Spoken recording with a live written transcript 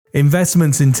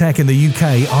Investments in tech in the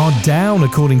UK are down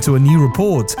according to a new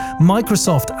report.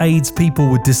 Microsoft aids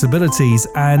people with disabilities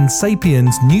and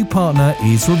Sapiens' new partner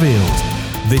is revealed.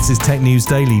 This is Tech News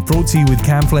Daily, brought to you with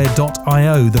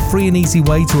Camflare.io, the free and easy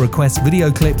way to request video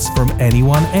clips from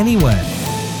anyone, anywhere.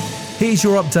 Here's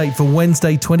your update for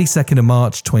Wednesday, 22nd of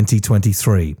March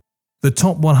 2023. The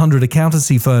top 100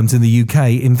 accountancy firms in the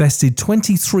UK invested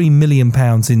 £23 million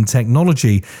in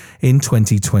technology in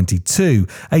 2022,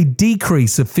 a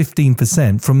decrease of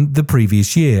 15% from the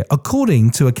previous year, according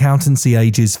to Accountancy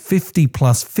Age's 50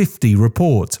 plus 50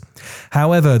 report.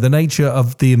 However, the nature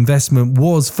of the investment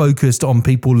was focused on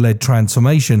people-led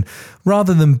transformation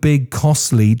rather than big,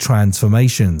 costly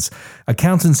transformations.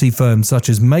 Accountancy firms such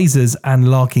as Mazars and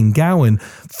Larkin Gowan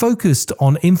focused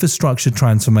on infrastructure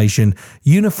transformation,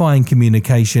 unifying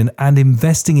communication, and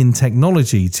investing in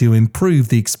technology to improve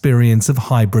the experience of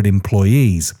hybrid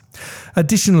employees.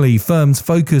 Additionally, firms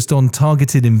focused on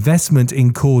targeted investment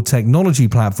in core technology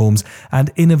platforms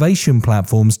and innovation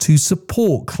platforms to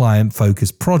support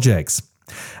client-focused projects.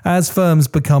 As firms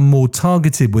become more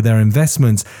targeted with their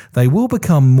investments, they will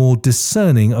become more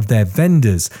discerning of their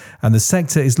vendors, and the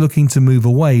sector is looking to move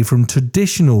away from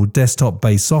traditional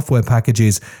desktop-based software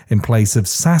packages in place of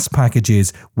SaaS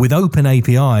packages with open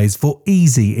APIs for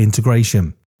easy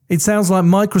integration. It sounds like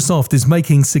Microsoft is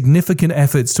making significant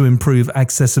efforts to improve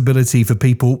accessibility for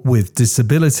people with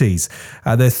disabilities.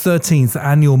 At their 13th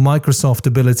annual Microsoft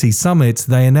Ability Summit,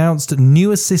 they announced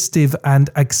new assistive and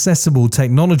accessible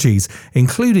technologies,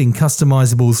 including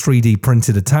customizable 3D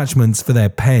printed attachments for their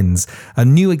pens, a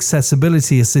new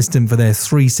accessibility assistant for their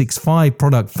 365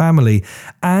 product family,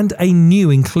 and a new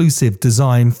inclusive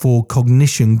design for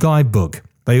Cognition guidebook.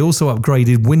 They also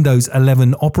upgraded Windows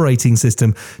 11 operating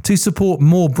system to support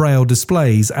more Braille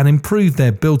displays and improve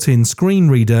their built-in screen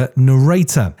reader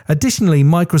narrator. Additionally,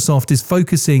 Microsoft is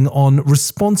focusing on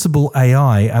responsible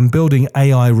AI and building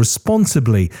AI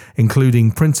responsibly,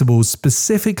 including principles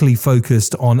specifically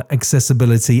focused on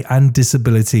accessibility and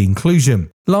disability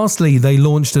inclusion. Lastly, they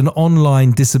launched an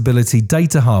online disability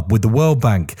data hub with the World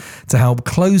Bank to help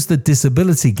close the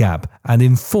disability gap and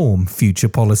inform future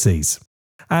policies.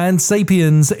 And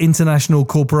Sapiens International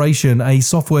Corporation, a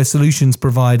software solutions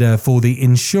provider for the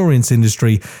insurance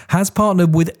industry, has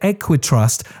partnered with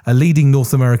Equitrust, a leading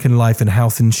North American life and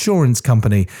health insurance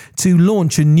company, to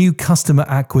launch a new customer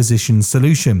acquisition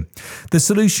solution. The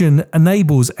solution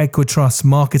enables Equitrust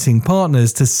marketing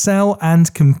partners to sell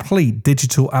and complete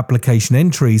digital application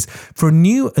entries for a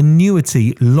new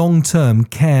annuity long-term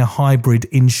care hybrid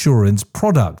insurance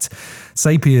product.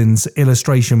 Sapiens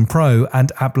Illustration Pro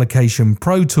and Application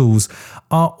Pro tools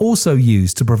are also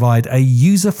used to provide a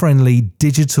user-friendly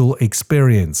digital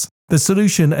experience. The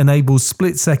solution enables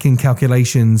split-second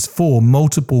calculations for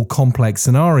multiple complex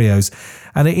scenarios,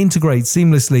 and it integrates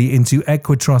seamlessly into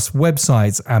Equitrust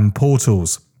websites and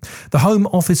portals. The Home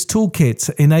Office Toolkit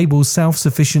enables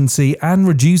self-sufficiency and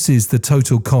reduces the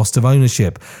total cost of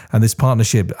ownership, and this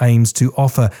partnership aims to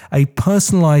offer a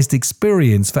personalized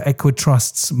experience for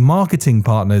Equitrust's marketing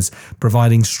partners,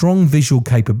 providing strong visual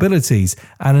capabilities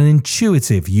and an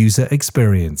intuitive user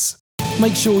experience.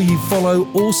 Make sure you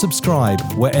follow or subscribe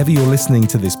wherever you're listening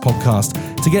to this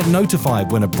podcast to get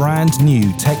notified when a brand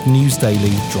new Tech News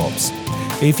Daily drops.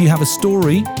 If you have a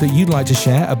story that you'd like to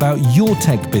share about your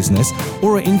tech business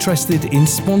or are interested in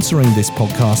sponsoring this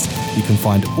podcast, you can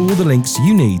find all the links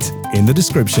you need in the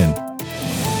description.